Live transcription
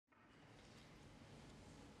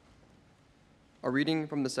A reading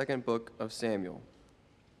from the second book of Samuel.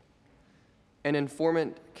 An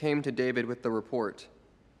informant came to David with the report,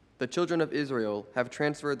 "The children of Israel have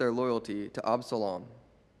transferred their loyalty to Absalom."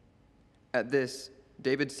 At this,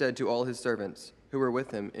 David said to all his servants who were with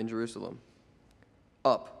him in Jerusalem,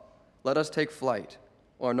 "Up, let us take flight,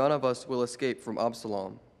 or none of us will escape from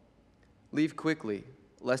Absalom. Leave quickly,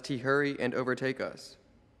 lest he hurry and overtake us.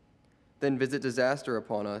 Then visit disaster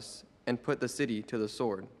upon us and put the city to the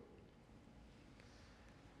sword."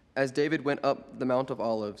 As David went up the Mount of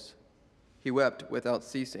Olives, he wept without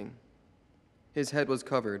ceasing. His head was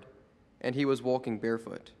covered, and he was walking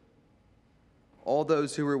barefoot. All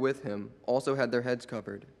those who were with him also had their heads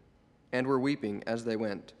covered, and were weeping as they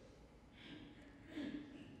went.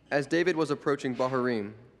 As David was approaching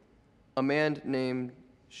Bahurim, a man named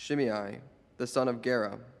Shimei, the son of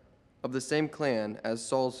Gera, of the same clan as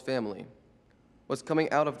Saul's family, was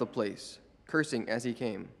coming out of the place, cursing as he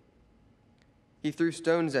came. He threw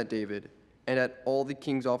stones at David and at all the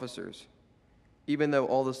king's officers, even though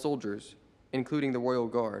all the soldiers, including the royal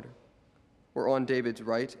guard, were on David's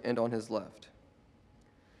right and on his left.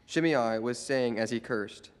 Shimei was saying as he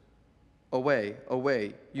cursed, "Away,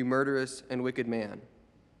 away, you murderous and wicked man.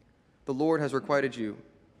 The Lord has requited you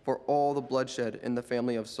for all the bloodshed in the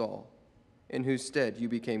family of Saul, in whose stead you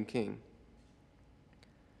became king.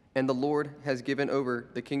 And the Lord has given over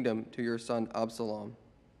the kingdom to your son Absalom.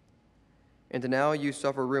 And now you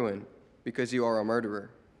suffer ruin because you are a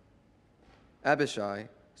murderer." Abishai,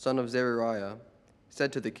 son of Zeruiah,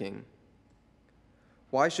 said to the king,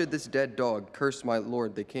 "Why should this dead dog curse my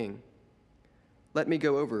lord the king? Let me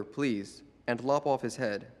go over, please, and lop off his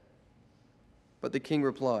head." But the king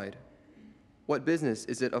replied, "What business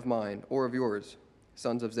is it of mine or of yours,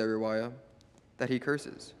 sons of Zeruiah, that he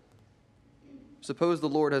curses? Suppose the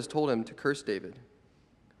Lord has told him to curse David.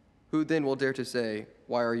 Who then will dare to say,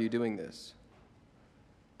 'Why are you doing this?'"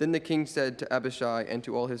 Then the king said to Abishai and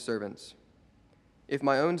to all his servants, "If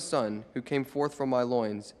my own son, who came forth from my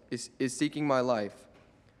loins, is seeking my life,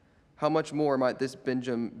 how much more might this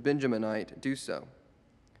Benjaminite do so?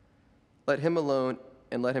 Let him alone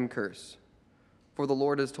and let him curse, for the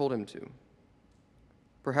Lord has told him to.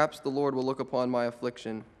 Perhaps the Lord will look upon my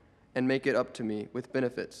affliction and make it up to me with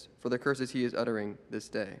benefits for the curses he is uttering this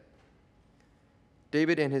day."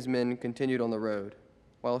 David and his men continued on the road,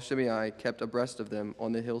 while Shimei kept abreast of them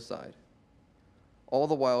on the hillside, all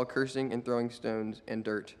the while cursing and throwing stones and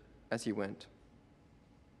dirt as he went.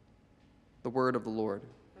 The word of the Lord.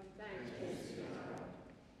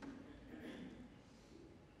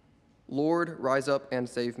 Lord, rise up and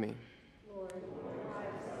save me.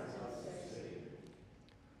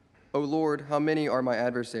 O Lord, how many are my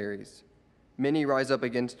adversaries? Many rise up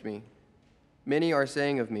against me. Many are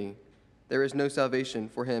saying of me, "There is no salvation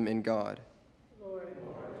for him in God."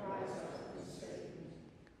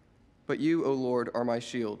 But you, O Lord, are my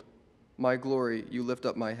shield. My glory, you lift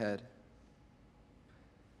up my head.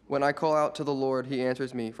 When I call out to the Lord, he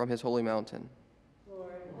answers me from his holy mountain.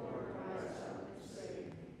 Lord, rise up and save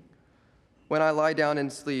me. When I lie down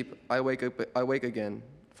and sleep, I wake again,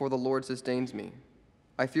 for the Lord sustains me.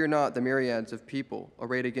 I fear not the myriads of people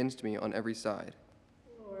arrayed against me on every side.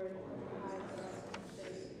 Lord, rise up and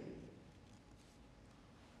save me.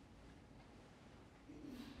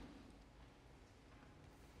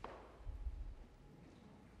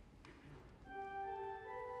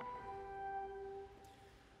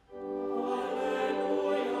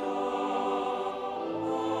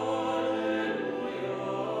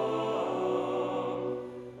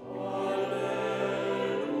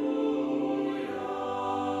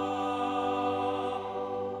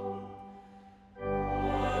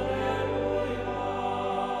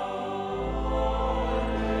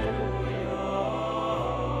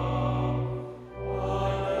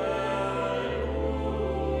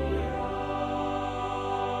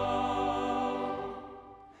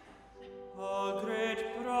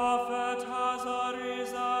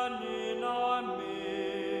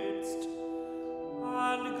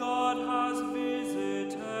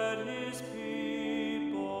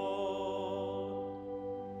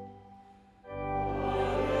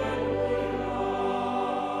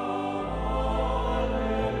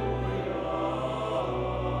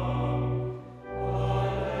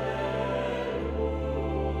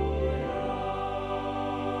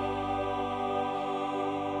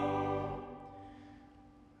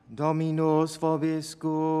 Dominus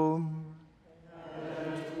vobiscum.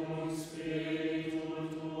 Et cum spiritu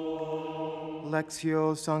tuo.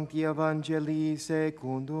 Lectio Sancti Evangelii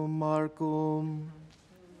secundum Marcum.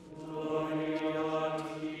 Gloria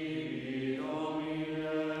tibi,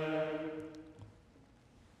 Domine.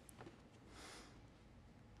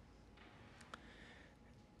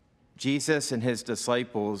 Jesus and his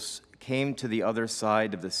disciples came to the other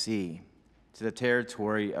side of the sea, to the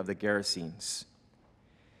territory of the Gerasenes.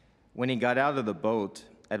 When he got out of the boat,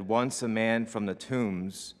 at once a man from the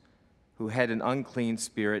tombs who had an unclean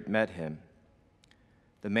spirit met him.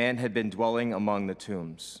 The man had been dwelling among the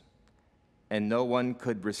tombs, and no one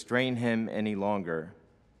could restrain him any longer,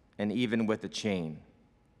 and even with a chain.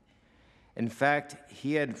 In fact,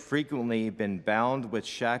 he had frequently been bound with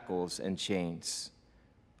shackles and chains,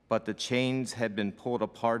 but the chains had been pulled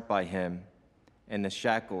apart by him and the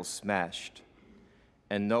shackles smashed,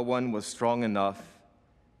 and no one was strong enough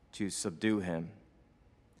to subdue him.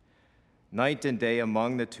 Night and day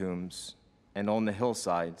among the tombs and on the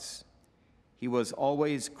hillsides, he was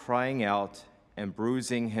always crying out and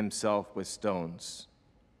bruising himself with stones.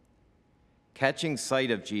 Catching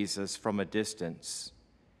sight of Jesus from a distance,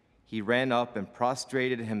 he ran up and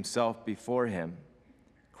prostrated himself before him,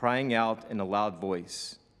 crying out in a loud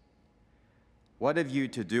voice, "What have you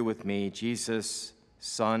to do with me, Jesus,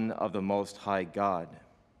 Son of the Most High God?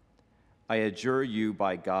 I adjure you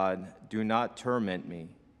by God, do not torment me."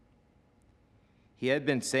 He had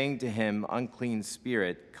been saying to him, "Unclean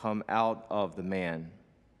spirit, come out of the man."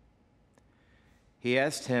 He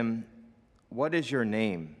asked him, "What is your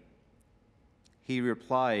name?" He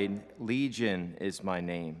replied, "Legion is my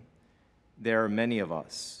name. There are many of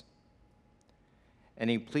us." And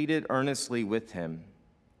he pleaded earnestly with him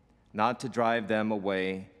not to drive them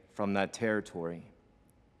away from that territory.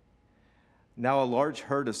 Now a large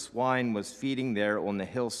herd of swine was feeding there on the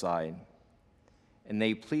hillside, and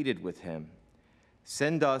they pleaded with him,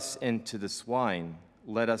 "Send us into the swine,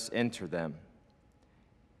 let us enter them."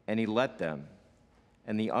 And he let them,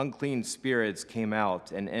 and the unclean spirits came out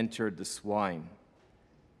and entered the swine.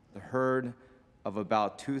 The herd of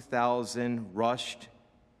about 2,000 rushed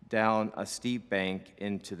down a steep bank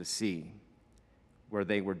into the sea, where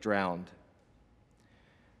they were drowned.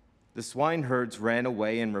 The swineherds ran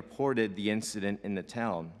away and reported the incident in the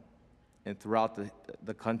town and throughout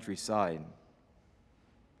the countryside.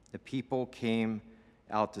 The people came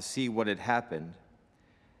out to see what had happened.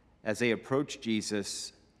 As they approached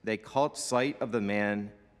Jesus, they caught sight of the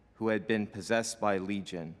man who had been possessed by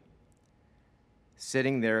Legion,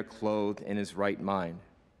 sitting there clothed in his right mind.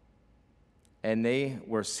 And they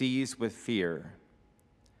were seized with fear.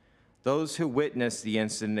 Those who witnessed the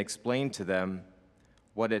incident explained to them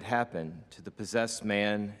what had happened to the possessed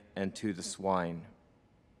man and to the swine.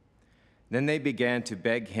 Then they began to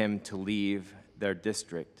beg him to leave their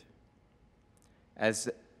district. As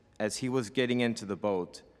he was getting into the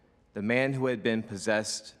boat, the man who had been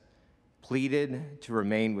possessed pleaded to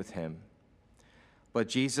remain with him. But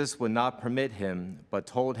Jesus would not permit him, but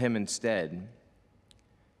told him instead,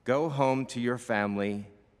 "Go home to your family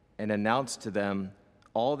and announce to them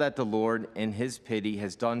all that the Lord in his pity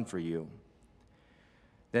has done for you."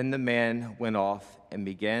 Then the man went off and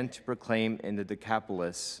began to proclaim in the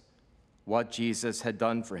Decapolis what Jesus had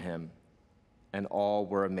done for him, and all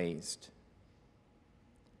were amazed.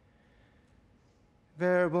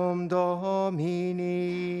 Verbum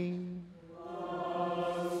Domini.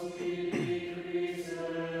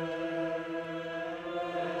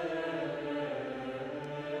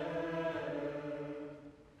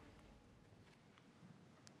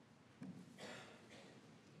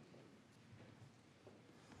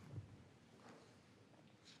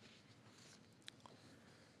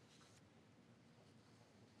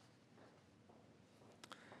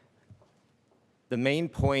 The main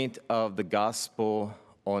point of the gospel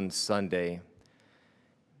on Sunday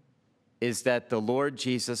is that the Lord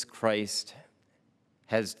Jesus Christ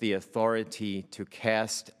has the authority to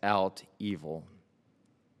cast out evil.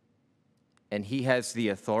 And he has the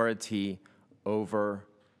authority over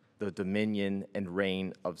the dominion and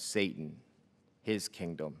reign of Satan, his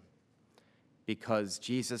kingdom, because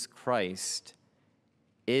Jesus Christ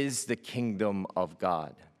is the kingdom of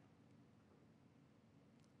God.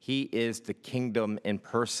 He is the kingdom in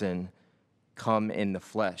person, come in the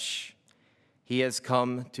flesh. He has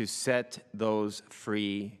come to set those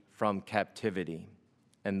free from captivity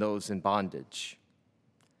and those in bondage.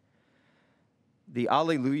 The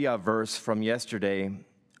Alleluia verse from yesterday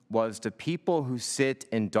was, "The people who sit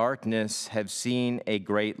in darkness have seen a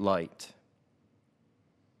great light.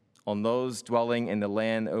 On those dwelling in the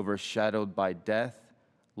land overshadowed by death,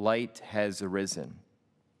 light has arisen."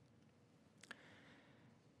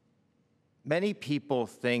 Many people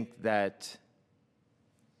think that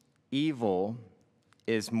evil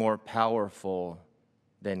is more powerful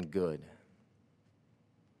than good.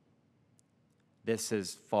 This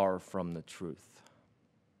is far from the truth.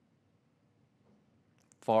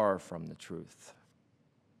 Far from the truth.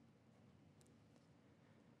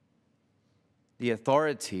 The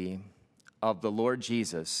authority of the Lord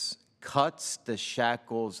Jesus cuts the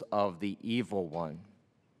shackles of the evil one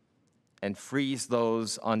and frees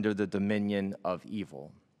those under the dominion of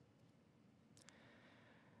evil.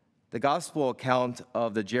 The gospel account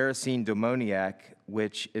of the Gerasene demoniac,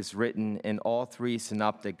 which is written in all three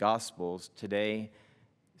synoptic gospels, today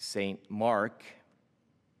St. Mark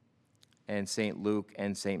and St. Luke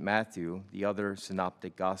and St. Matthew, the other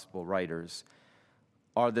synoptic gospel writers,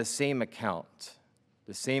 are the same account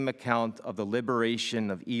of the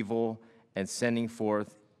liberation of evil and sending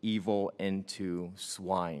forth evil into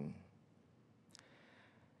swine.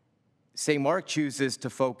 St. Mark chooses to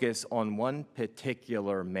focus on one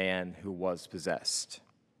particular man who was possessed,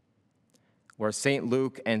 where St.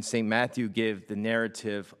 Luke and St. Matthew give the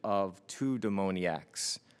narrative of two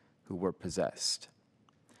demoniacs who were possessed.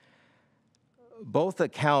 Both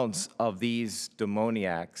accounts of these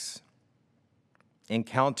demoniacs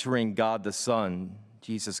encountering God the Son,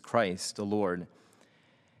 Jesus Christ, the Lord,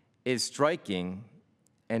 is striking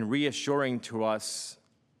and reassuring to us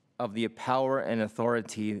of the power and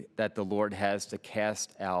authority that the Lord has to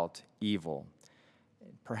cast out evil,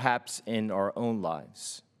 perhaps in our own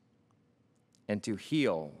lives, and to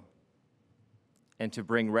heal and to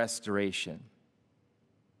bring restoration.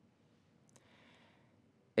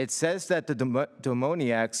 It says that the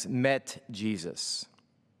demoniacs met Jesus,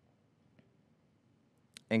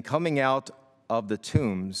 and coming out of the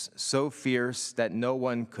tombs, so fierce that no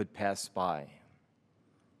one could pass by.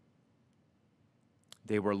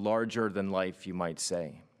 They were larger than life, you might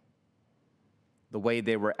say. The way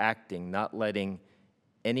they were acting, not letting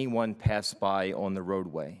anyone pass by on the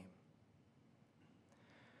roadway.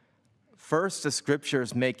 First, the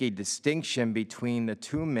scriptures make a distinction between the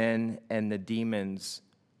two men and the demons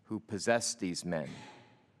who possessed these men.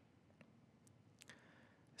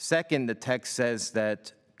 Second, the text says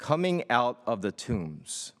that coming out of the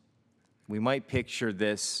tombs, we might picture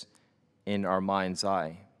this in our mind's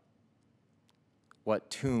eye, what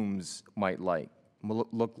tombs might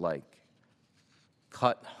look like,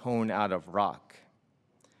 hewn out of rock.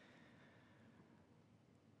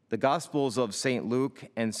 The Gospels of St. Luke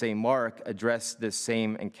and St. Mark address this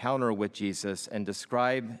same encounter with Jesus and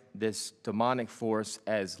describe this demonic force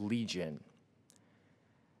as legion.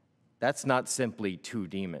 That's not simply two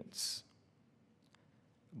demons,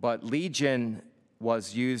 but legion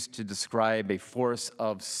was used to describe a force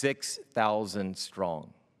of 6,000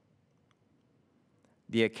 strong.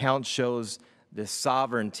 The account shows the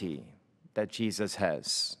sovereignty that Jesus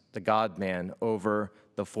has, the God-man, over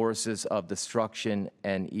the forces of destruction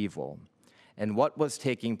and evil, and what was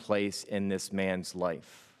taking place in this man's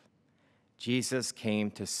life. Jesus came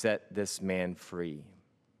to set this man free.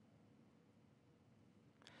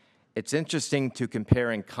 It's interesting to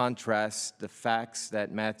compare and contrast the facts that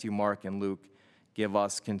Matthew, Mark, and Luke give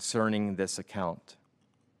us concerning this account.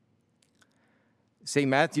 St.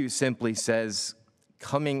 Matthew simply says,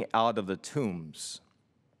 coming out of the tombs.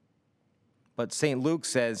 But St. Luke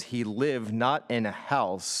says he lived not in a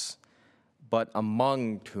house, but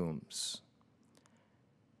among tombs.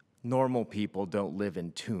 Normal people don't live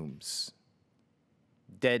in tombs.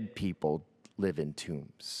 Dead people live in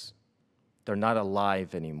tombs. They're not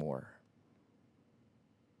alive anymore.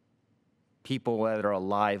 People that are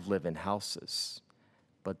alive live in houses.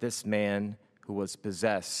 But this man who was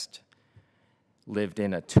possessed lived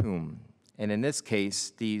in a tomb. And in this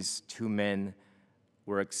case, these two men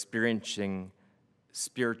were experiencing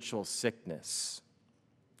spiritual sickness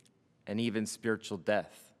and even spiritual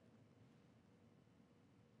death,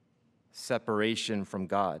 separation from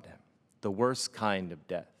God, the worst kind of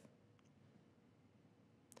death.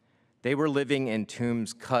 They were living in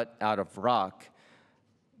tombs cut out of rock,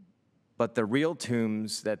 but the real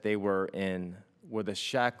tombs that they were in were the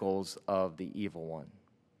shackles of the evil one.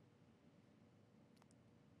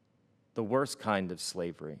 The worst kind of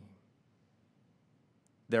slavery.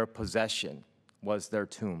 Their possession was their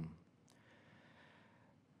tomb.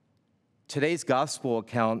 Today's gospel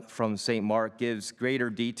account from St. Mark gives greater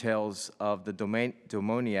details of the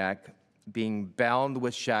demoniac being bound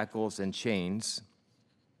with shackles and chains,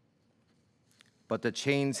 but the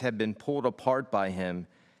chains had been pulled apart by him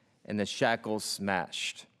and the shackles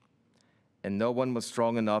smashed, and no one was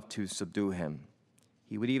strong enough to subdue him.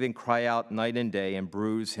 He would even cry out night and day and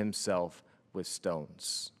bruise himself with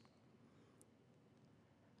stones.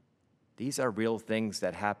 These are real things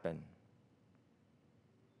that happen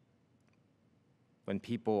when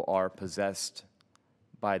people are possessed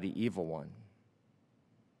by the evil one.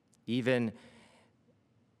 Even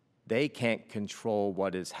they can't control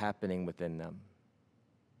what is happening within them.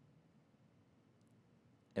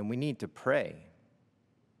 And we need to pray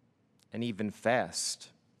and even fast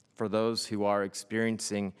for those who are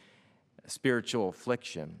experiencing spiritual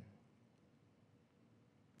affliction.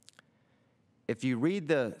 If you read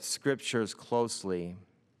the scriptures closely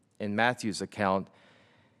in Matthew's account,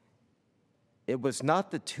 it was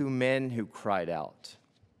not the two men who cried out.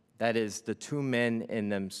 That is, the two men in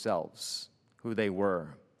themselves, who they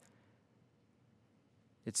were.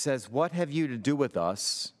 It says, "What have you to do with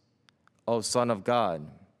us, O Son of God?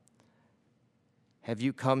 Have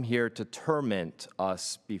you come here to torment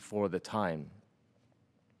us before the time?"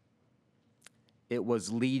 It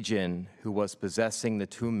was Legion who was possessing the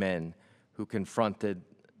two men who confronted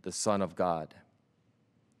the Son of God.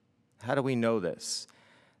 How do we know this?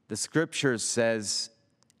 The scripture says,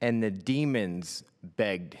 "And the demons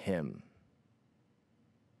begged him."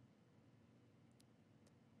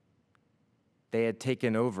 They had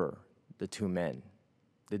taken over the two men.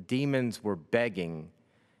 The demons were begging.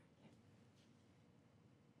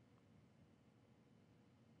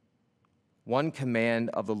 One command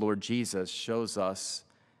of the Lord Jesus shows us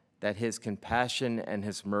that his compassion and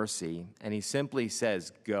his mercy, and he simply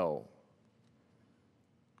says, "Go."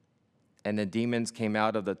 And the demons came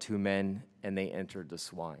out of the two men, and they entered the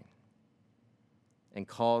swine, and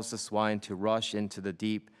caused the swine to rush into the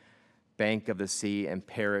deep bank of the sea and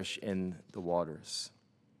perish in the waters.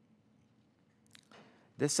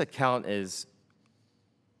 This account is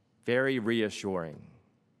very reassuring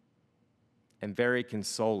and very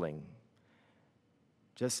consoling,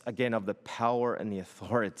 just again of the power and the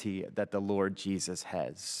authority that the Lord Jesus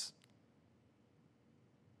has,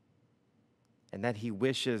 and that he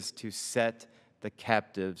wishes to set the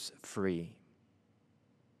captives free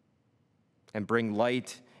and bring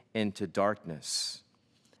light into darkness,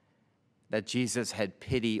 that Jesus had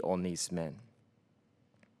pity on these men.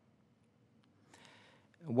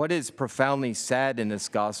 What is profoundly sad in this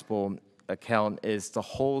gospel account is the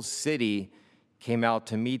whole city came out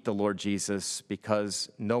to meet the Lord Jesus because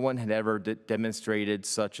no one had ever demonstrated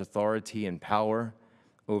such authority and power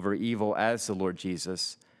over evil as the Lord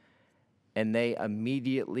Jesus, and they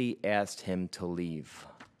immediately asked him to leave.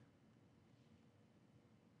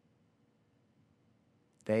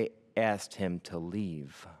 They asked him to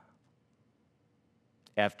leave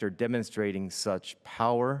after demonstrating such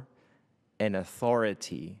power and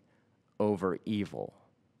authority over evil.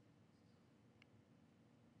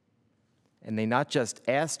 And they not just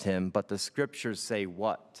asked him, but the scriptures say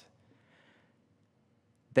what?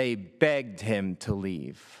 They begged him to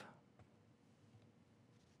leave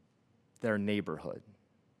their neighborhood.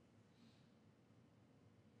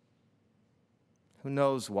 Who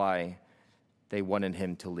knows why they wanted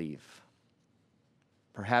him to leave?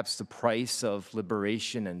 Perhaps the price of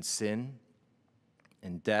liberation and sin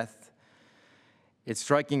and death. It's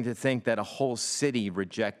striking to think that a whole city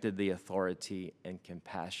rejected the authority and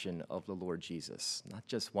compassion of the Lord Jesus. Not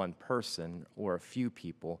just one person or a few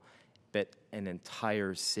people, but an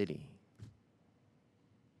entire city.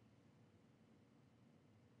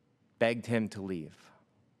 Begged him to leave.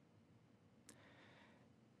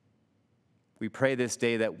 We pray this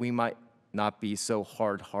day that we might not be so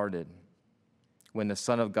hard-hearted when the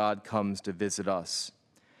Son of God comes to visit us.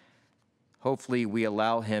 Hopefully we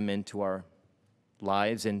allow him into our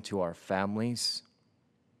lives, into our families,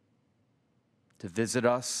 to visit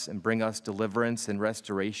us and bring us deliverance and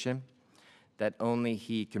restoration that only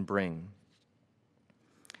he can bring.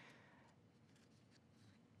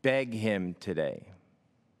 Beg him today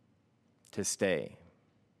to stay.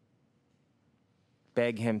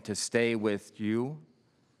 Beg him to stay with you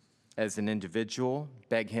as an individual.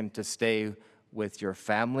 Beg him to stay with your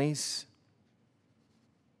families.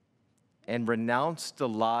 And renounce the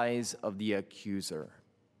lies of the accuser.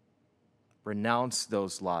 Renounce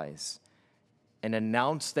those lies. And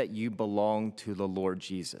announce that you belong to the Lord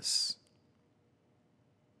Jesus.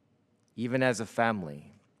 Even as a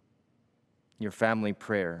family, your family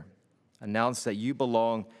prayer, announce that you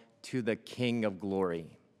belong to the King of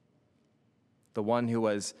glory, the one who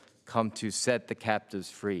has come to set the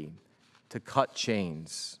captives free, to cut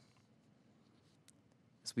chains.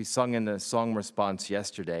 As we sung in the song response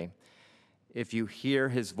yesterday, if you hear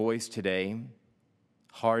his voice today,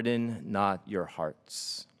 harden not your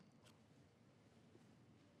hearts.